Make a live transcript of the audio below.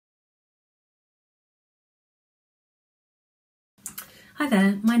Hi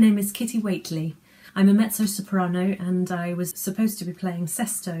there, my name is Kitty Whately. I'm a mezzo-soprano and I was supposed to be playing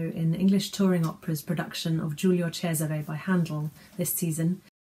Sesto in English touring opera's production of Giulio Cesare by Handel this season,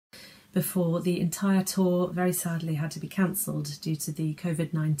 before the entire tour very sadly had to be cancelled due to the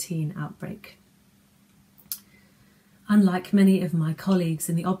COVID-19 outbreak. Unlike many of my colleagues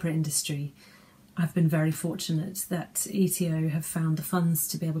in the opera industry, I've been very fortunate that ETO have found the funds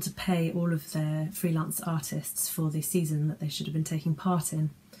to be able to pay all of their freelance artists for the season that they should have been taking part in.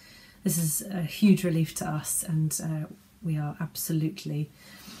 This is a huge relief to us, and we are absolutely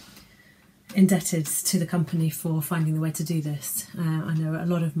indebted to the company for finding the way to do this. I know a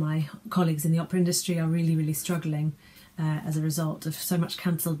lot of my colleagues in the opera industry are really struggling as a result of so much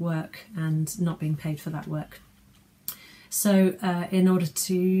cancelled work and not being paid for that work. So in order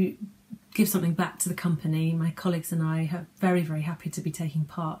to give something back to the company, my colleagues and I are very happy to be taking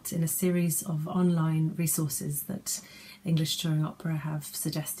part in a series of online resources that English Touring Opera have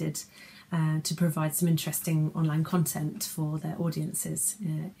suggested to provide some interesting online content for their audiences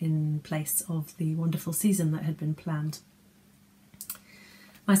in place of the wonderful season that had been planned.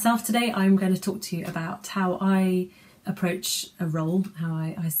 Myself today, I'm going to talk to you about how I approach a role, how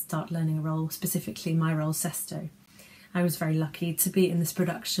I start learning a role, specifically my role Sesto. I was very lucky to be in this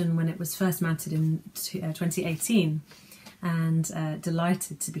production when it was first mounted in 2018 and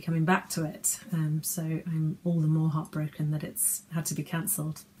delighted to be coming back to it, so I'm all the more heartbroken that it's had to be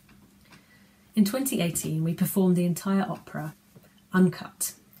cancelled. In 2018 we performed the entire opera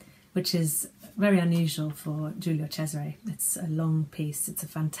uncut, which is very unusual for Giulio Cesare. It's a long piece, it's a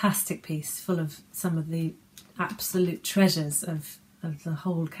fantastic piece full of some of the absolute treasures of the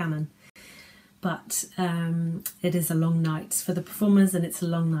whole canon. But it is a long night for the performers and it's a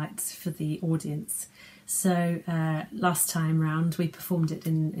long night for the audience. So last time round we performed it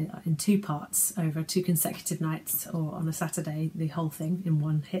in two parts over 2 consecutive nights, or on a Saturday, the whole thing in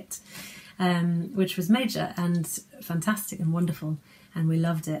one hit, which was major and fantastic and wonderful, and we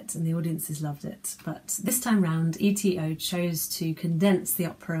loved it and the audiences loved it. But this time round ETO chose to condense the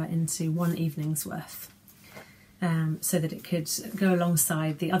opera into one evening's worth. So that it could go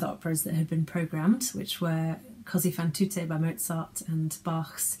alongside the other operas that had been programmed, which were Così fan tutte by Mozart and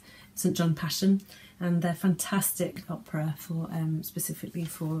Bach's St. John Passion, and their fantastic opera for specifically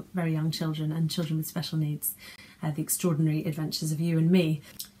for very young children and children with special needs, The Extraordinary Adventures of You and Me.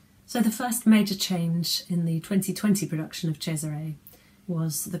 So the first major change in the 2020 production of Cesare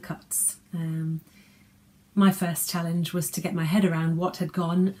was the cuts. My first challenge was to get my head around what had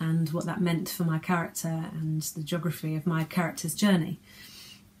gone and what that meant for my character and the geography of my character's journey.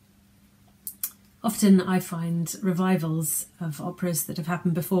 Often I find revivals of operas that have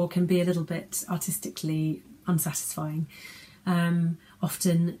happened before can be a little bit artistically unsatisfying.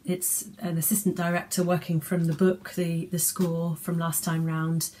 Often it's an assistant director working from the book, the score from last time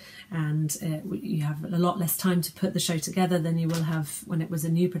round, and you have a lot less time to put the show together than you will have when it was a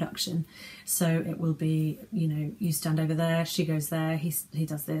new production. So it will be, you know, you stand over there, she goes there, he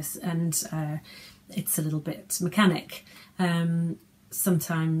does this, and it's a little bit mechanical.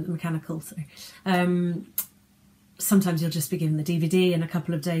 Sometimes you'll just be given the DVD and a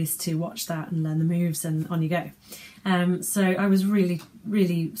couple of days to watch that and learn the moves, and on you go. So I was really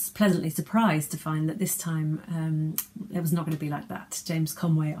pleasantly surprised to find that this time it was not going to be like that. James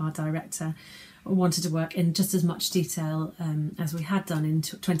Conway, our director, wanted to work in just as much detail as we had done in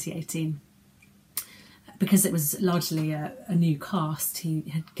 2018. Because it was largely a new cast,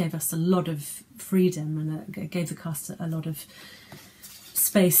 he gave us a lot of freedom and gave the cast a lot of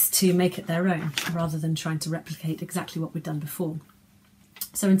space to make it their own, rather than trying to replicate exactly what we'd done before.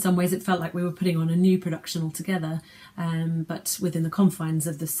 So in some ways it felt like we were putting on a new production altogether, but within the confines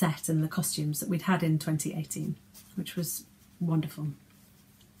of the set and the costumes that we'd had in 2018, which was wonderful.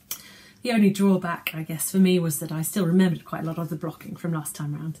 The only drawback, I guess, for me was that I still remembered quite a lot of the blocking from last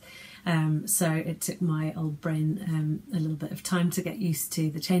time round. So it took my old brain a little bit of time to get used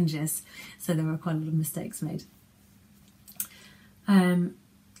to the changes, so there were quite a lot of mistakes made.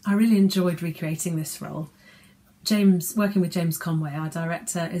 I really enjoyed recreating this role. Working with James Conway, our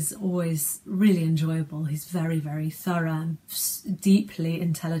director, is always really enjoyable. He's very thorough, deeply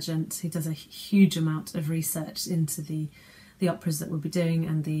intelligent. He does a huge amount of research into the operas that we'll be doing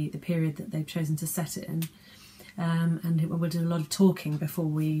and the period that they've chosen to set it in. And we'll do a lot of talking before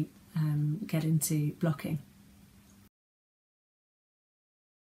we get into blocking.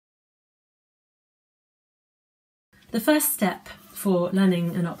 The first step for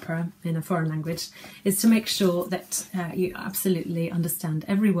learning an opera in a foreign language is to make sure that you absolutely understand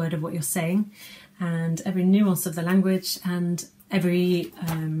every word of what you're saying and every nuance of the language and every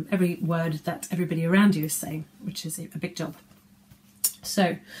word that everybody around you is saying, which is a big job.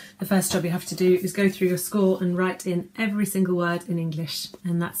 So the first job you have to do is go through your score and write in every single word in English.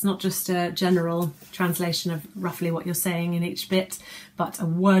 And that's not just a general translation of roughly what you're saying in each bit, but a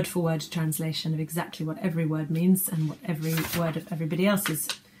word for word translation of exactly what every word means and what every word of everybody else's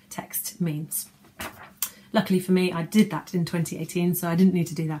text means. Luckily for me, I did that in 2018, so I didn't need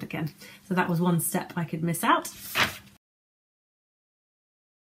to do that again. So that was one step I could miss out.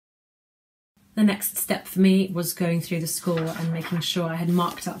 The next step for me was going through the score and making sure I had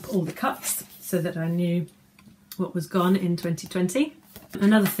marked up all the cuts so that I knew what was gone in 2020.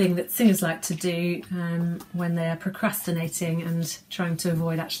 Another thing that singers like to do when they are procrastinating and trying to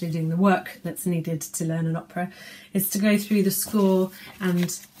avoid actually doing the work that's needed to learn an opera is to go through the score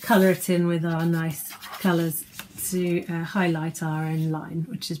and colour it in with our nice colours to highlight our own line,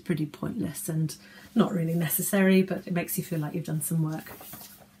 which is pretty pointless and not really necessary, but it makes you feel like you've done some work.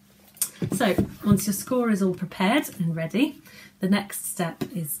 So once your score is all prepared and ready, the next step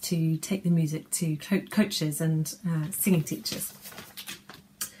is to take the music to coaches and singing teachers.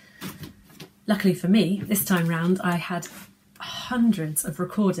 Luckily for me, this time round I had hundreds of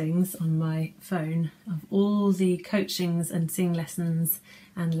recordings on my phone of all the coachings and singing lessons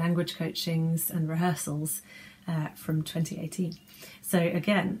and language coachings and rehearsals from 2018. So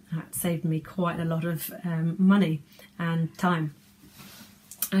again, that saved me quite a lot of money and time.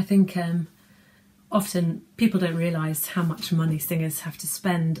 I think often people don't realise how much money singers have to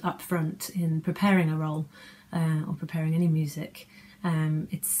spend up front in preparing a role or preparing any music.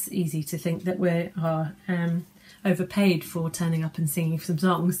 It's easy to think that we are overpaid for turning up and singing some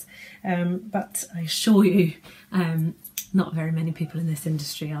songs, but I assure you not very many people in this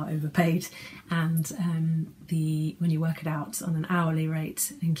industry are overpaid, and when you work it out on an hourly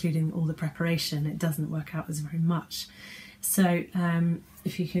rate, including all the preparation, it doesn't work out as very much. So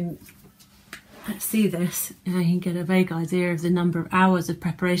if you can see this, you can get a vague idea of the number of hours of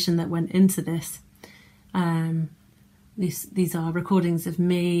preparation that went into this. These are recordings of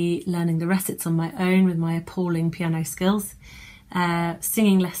me learning the recits on my own with my appalling piano skills,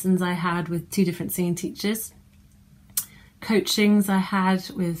 singing lessons I had with 2 different singing teachers, coachings I had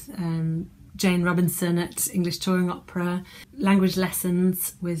with Jane Robinson at English Touring Opera, language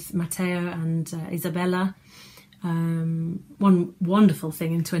lessons with Matteo and Isabella. One wonderful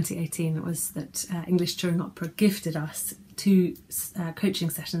thing in 2018 was that English Touring Opera gifted us 2 coaching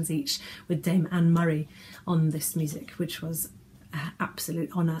sessions each with Dame Anne Murray on this music, which was an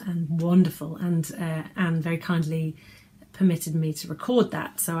absolute honour and wonderful, and Anne very kindly permitted me to record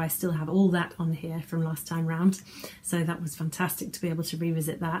that, so I still have all that on here from last time round, so that was fantastic to be able to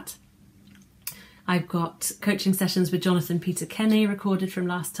revisit that. I've got coaching sessions with Jonathan Peter Kenny recorded from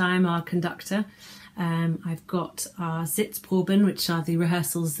last time, our conductor. I've got our Sitzproben, which are the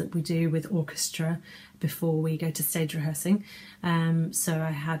rehearsals that we do with orchestra before we go to stage rehearsing. So I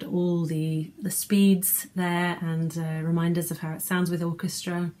had all the speeds there and reminders of how it sounds with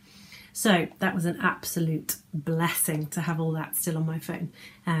orchestra. So that was an absolute blessing to have all that still on my phone.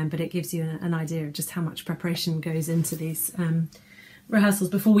 But it gives you an idea of just how much preparation goes into these rehearsals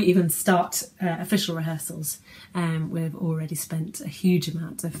before we even start official rehearsals. We've already spent a huge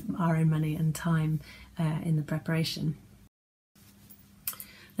amount of our own money and time in the preparation.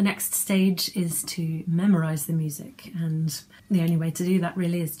 The next stage is to memorise the music, and the only way to do that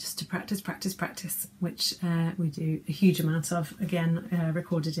really is just to practice, which we do a huge amount of, again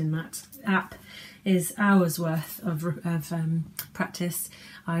recorded in that app, is hours worth of practice.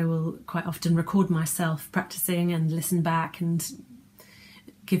 I will quite often record myself practising and listen back and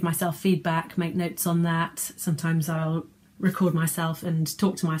give myself feedback, make notes on that. Sometimes I'll record myself and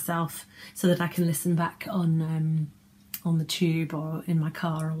talk to myself so that I can listen back on the tube or in my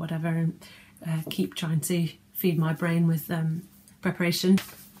car or whatever, and keep trying to feed my brain with preparation.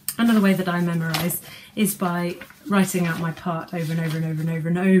 Another way that I memorise is by writing out my part over and over and over and over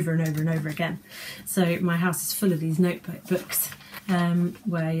and over and over and over again. So my house is full of these notebooks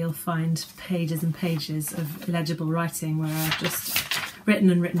where you'll find pages and pages of illegible writing where I've just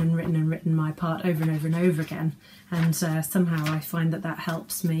written my part over and over and over again, and somehow I find that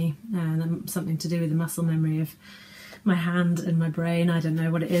helps me, something to do with the muscle memory of my hand and my brain. I don't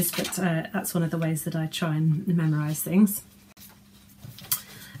know what it is, but that's one of the ways that I try and memorise things.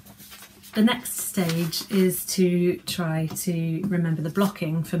 The next stage is to try to remember the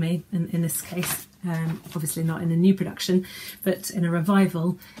blocking for me, in this case. Obviously not in a new production, but in a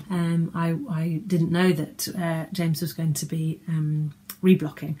revival. I didn't know that James was going to be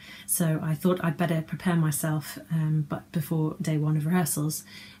reblocking, so I thought I'd better prepare myself but before day 1 of rehearsals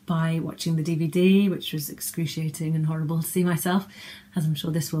by watching the DVD, which was excruciating and horrible to see myself, as I'm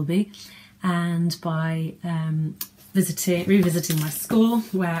sure this will be, and by revisiting my score,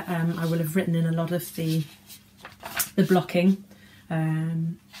 where I will have written in a lot of the blocking.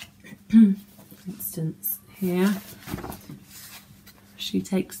 For instance, here, she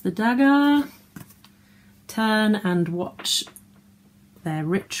takes the dagger, turn and watch their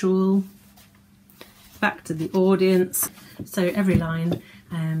ritual, back to the audience. So every line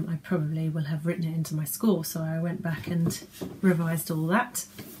I probably will have written it into my score, so I went back and revised all that.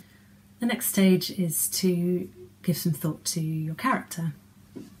 The next stage is to give some thought to your character.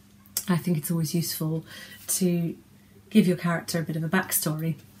 I think it's always useful to give your character a bit of a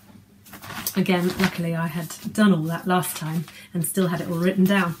backstory. Again, luckily I had done all that last time and still had it all written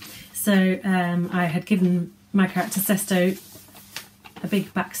down. So I had given my character Sesto a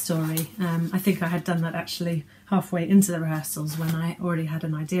big backstory. I think I had done that actually halfway into the rehearsals, when I already had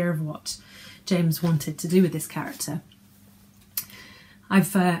an idea of what James wanted to do with this character.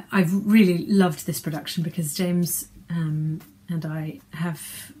 I've really loved this production because James and I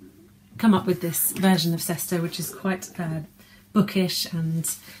have come up with this version of Sesto, which is quite bookish and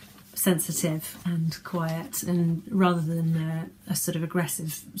sensitive and quiet, and rather than a sort of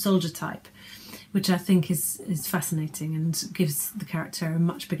aggressive soldier type, which I think is fascinating and gives the character a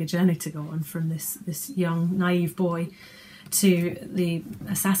much bigger journey to go on, from this young naive boy to the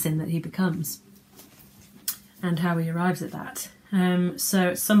assassin that he becomes, and how he arrives at that. So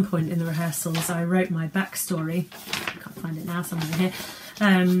at some point in the rehearsals I wrote my backstory, I can't find it now, somewhere here,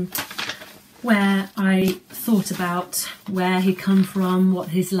 where I thought about where he'd come from, what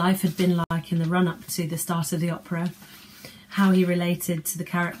his life had been like in the run-up to the start of the opera, how he related to the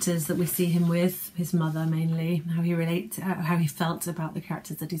characters that we see him with, his mother mainly, how he felt about the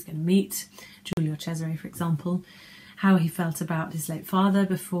characters that he's going to meet, Giulio, Cesare, for example, how he felt about his late father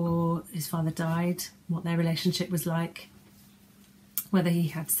before his father died, what their relationship was like, whether he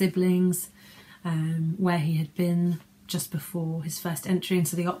had siblings, where he had been just before his first entry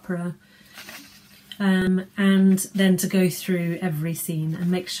into the opera, and then to go through every scene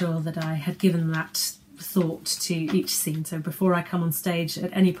and make sure that I had given that thought to each scene. So before I come on stage,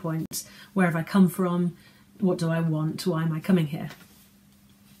 at any point, where have I come from, what do I want, why am I coming here?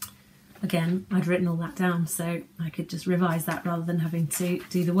 Again, I'd written all that down, so I could just revise that rather than having to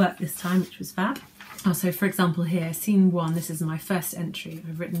do the work this time, which was fab. So for example here, scene 1, this is my first entry.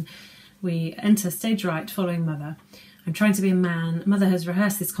 I've written, we enter stage right following Mother. I'm trying to be a man. Mother has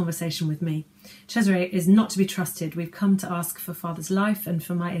rehearsed this conversation with me. Cesare is not to be trusted. We've come to ask for Father's life and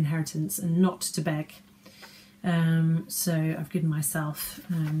for my inheritance, and not to beg. So I've given myself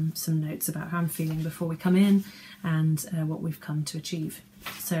some notes about how I'm feeling before we come in, and what we've come to achieve.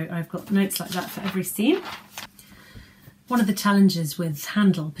 So I've got notes like that for every scene. One of the challenges with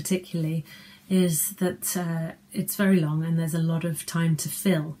Handel particularly is that it's very long and there's a lot of time to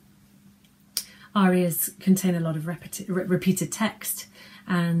fill. Arias contain a lot of repeated text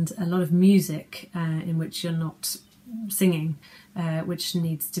and a lot of music in which you're not singing, which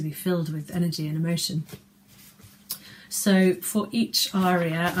needs to be filled with energy and emotion. So for each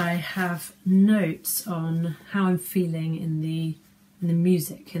aria I have notes on how I'm feeling in the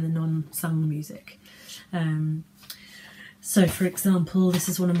music, in the non-sung music. So for example, this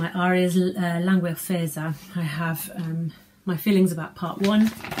is one of my arias, Langue Offesa. I have my feelings about part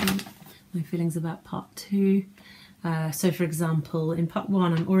 1, my feelings about part 2. So for example, in part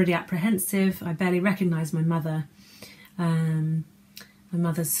 1 I'm already apprehensive, I barely recognise my mother. My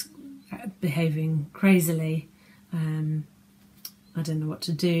mother's behaving crazily, I don't know what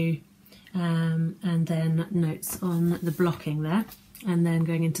to do. And then notes on the blocking there. And then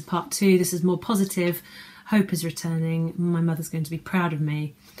going into part 2, this is more positive, hope is returning, my mother's going to be proud of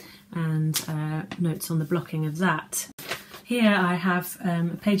me, and notes on the blocking of that. Here I have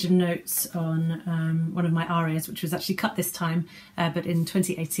a page of notes on one of my arias, which was actually cut this time, but in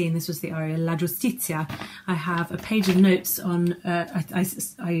 2018 this was the aria La Giustizia. I have a page of notes on, I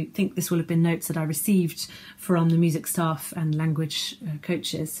think this will have been notes that I received from the music staff and language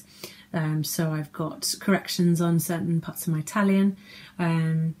coaches. So I've got corrections on certain parts of my Italian,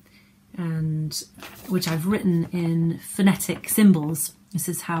 and which I've written in phonetic symbols. This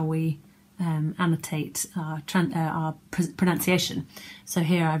is how we annotate our pronunciation. So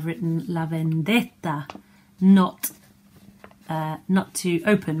here I've written la vendetta, not to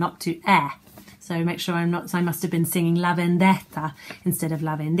open, not to air. So make sure I must have been singing la vendetta instead of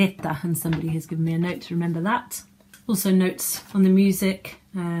la vendetta, and somebody has given me a note to remember that. Also notes on the music.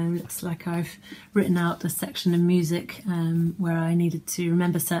 Looks like I've written out a section of music where I needed to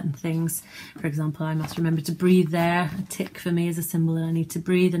remember certain things. For example, I must remember to breathe there. A tick for me is a symbol that I need to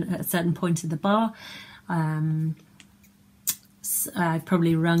breathe at a certain point of the bar. once I've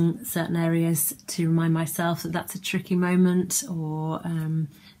probably rung certain areas to remind myself that that's a tricky moment, or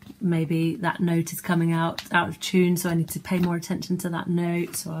maybe that note is coming out of tune, so I need to pay more attention to that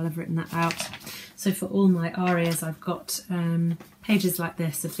note, so I'll have written that out. So for all my arias I've got pages like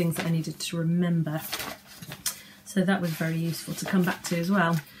this of things that I needed to remember. So that was very useful to come back to as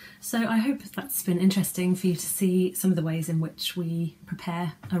well. So I hope that's been interesting for you to see some of the ways in which we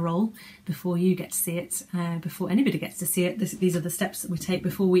prepare a role before you get to see it, before anybody gets to see it. These are the steps that we take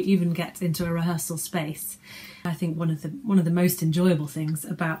before we even get into a rehearsal space. I think one of the most enjoyable things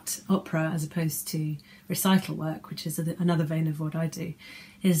about opera, as opposed to recital work, which is another vein of what I do,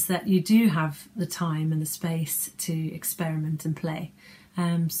 is that you do have the time and the space to experiment and play.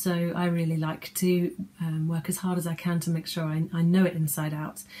 So I really like to work as hard as I can to make sure I know it inside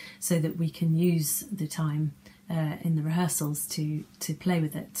out, so that we can use the time in the rehearsals to play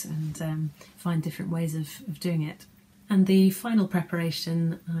with it and find different ways of doing it. And the final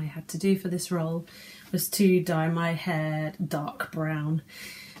preparation I had to do for this role was to dye my hair dark brown,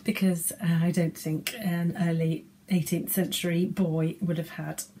 because I don't think an early 18th century boy would have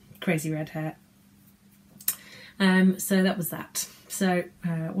had crazy red hair. So that was that. So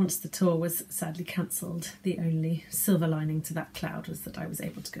once the tour was sadly cancelled, the only silver lining to that cloud was that I was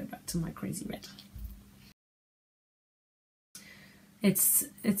able to go back to my crazy red.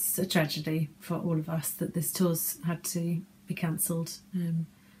 It's a tragedy for all of us that this tour's had to be cancelled,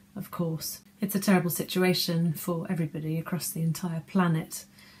 of course. It's a terrible situation for everybody across the entire planet,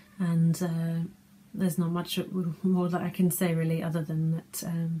 and there's not much more that I can say really, other than that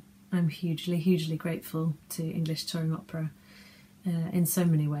I'm hugely grateful to English Touring Opera in so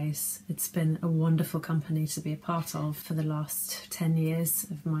many ways. It's been a wonderful company to be a part of for the last 10 years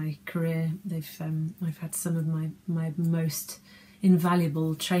of my career. I've had some of my most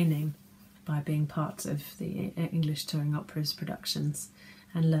invaluable training by being part of the English Touring Opera's productions,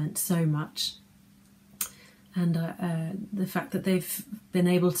 and learnt so much. And the fact that they've been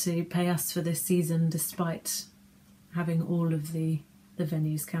able to pay us for this season despite having all of the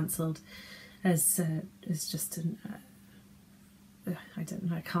venues cancelled is just an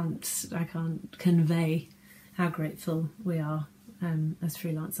I can't convey how grateful we are as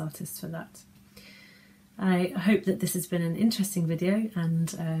freelance artists for that. I hope that this has been an interesting video,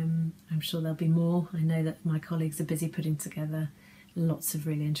 and I'm sure there'll be more. I know that my colleagues are busy putting together lots of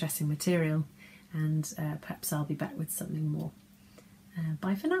really interesting material, and perhaps I'll be back with something more.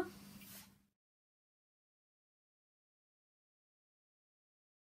 Bye for now.